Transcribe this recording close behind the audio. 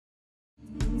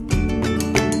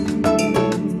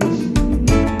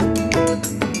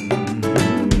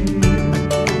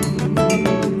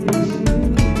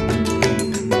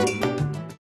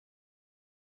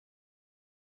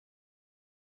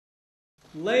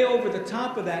lay over the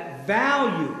top of that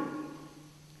value.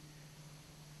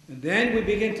 And then we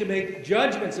begin to make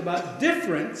judgments about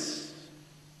difference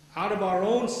out of our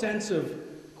own sense of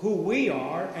who we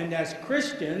are, and as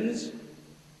Christians,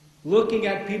 looking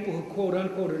at people who quote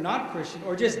unquote are not Christian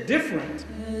or just different.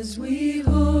 As we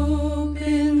hope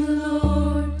in the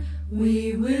Lord,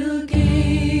 we will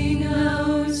gain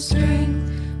our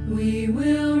strength. We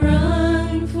will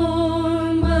run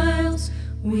for miles.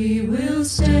 We will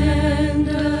stand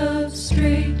up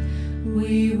straight.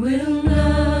 We will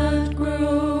not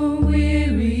grow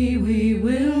weary. We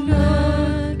will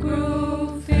not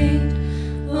grow faint.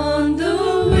 On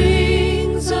the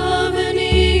wings of an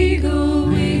eagle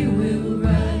we will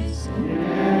rise.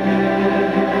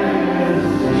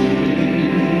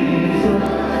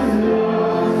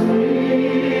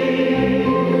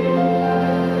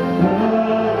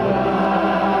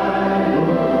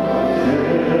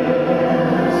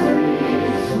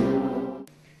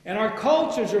 And our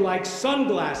cultures are like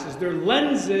sunglasses. They're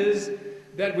lenses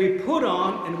that we put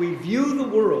on and we view the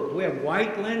world. We have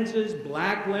white lenses,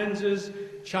 black lenses,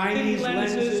 Chinese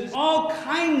lenses, all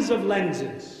kinds of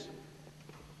lenses.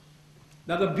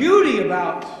 Now the beauty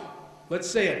about, let's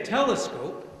say, a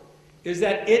telescope is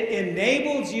that it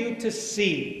enables you to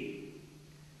see.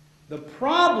 The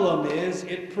problem is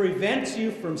it prevents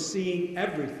you from seeing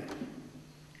everything.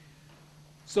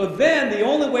 So then the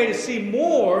only way to see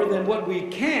more than what we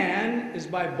can is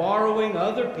by borrowing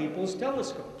other people's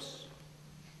telescopes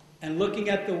and looking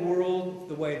at the world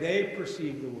the way they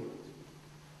perceive the world.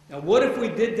 Now what if we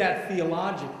did that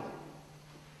theologically?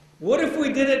 What if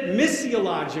we did it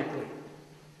missiologically?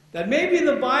 That maybe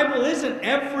the Bible isn't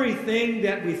everything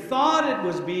that we thought it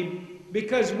was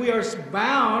because we are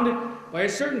bound by a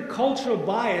certain cultural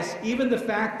bias, even the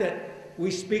fact that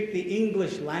we speak the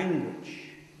English language.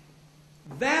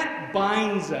 That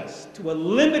binds us to a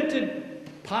limited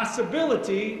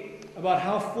possibility about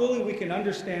how fully we can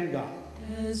understand God.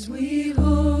 As we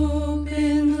hope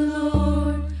in the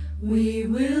Lord, we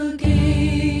will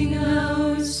gain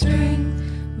our strength.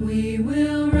 We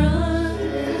will run.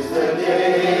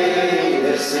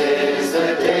 This is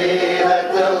the day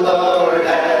that the Lord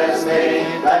has made,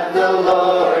 that the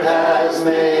Lord has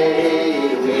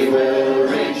made. We will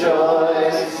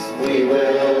rejoice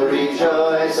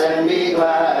and be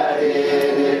glad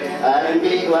in it, and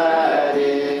be glad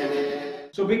in it.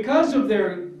 So because of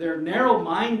their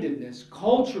narrow-mindedness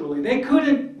culturally, they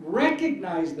couldn't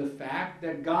recognize the fact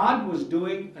that God was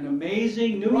doing an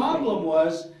amazing new thing. The problem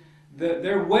was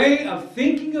their way of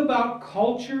thinking about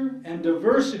culture and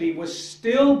diversity was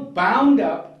still bound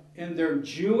up in their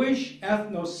Jewish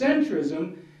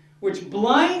ethnocentrism, which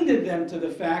blinded them to the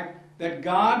fact that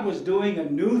God was doing a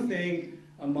new thing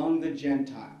among the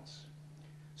Gentiles.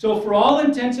 So for all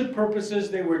intents and purposes,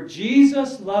 they were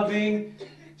Jesus-loving,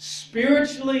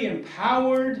 spiritually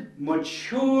empowered,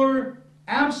 mature,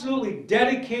 absolutely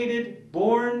dedicated,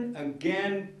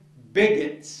 born-again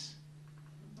bigots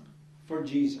for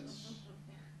Jesus.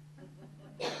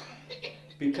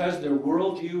 Because their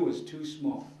worldview was too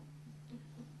small.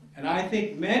 And I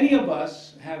think many of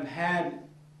us have had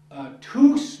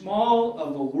too small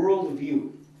of a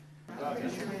worldview.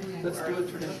 Let's do it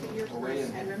traditional way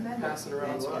and pass it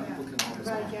around so people can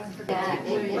understand.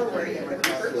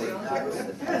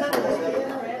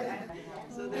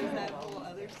 So there's that whole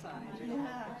other side.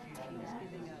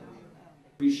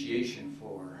 Appreciation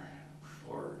for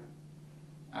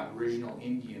Aboriginal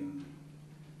Indian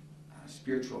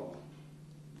spiritual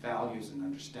values and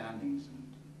understandings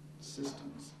and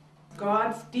systems.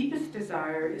 God's deepest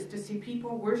desire is to see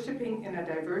people worshiping in a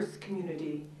diverse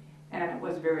community, and it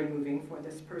was very moving for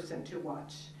this person to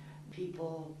watch.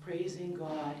 People praising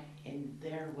God in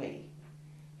their way,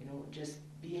 just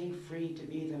being free to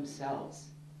be themselves.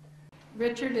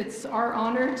 Richard, it's our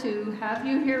honor to have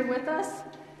you here with us.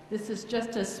 This is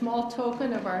just a small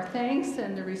token of our thanks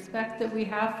and the respect that we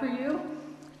have for you,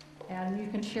 and you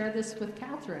can share this with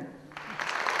Catherine.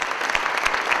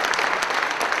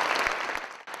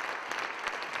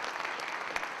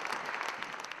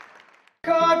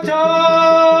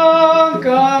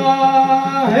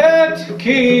 et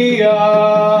kia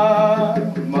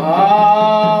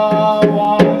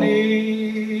mawani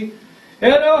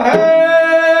eroheira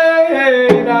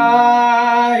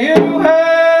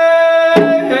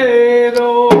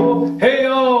eroheiro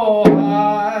heo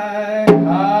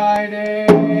haide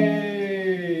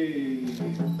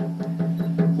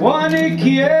wani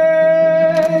kie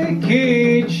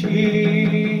kichi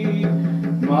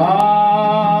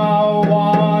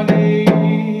mawani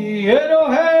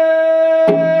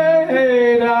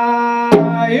eroheira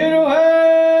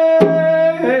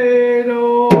eroheiro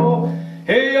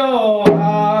heo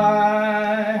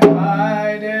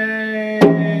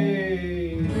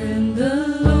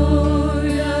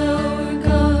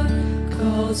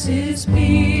His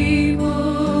people.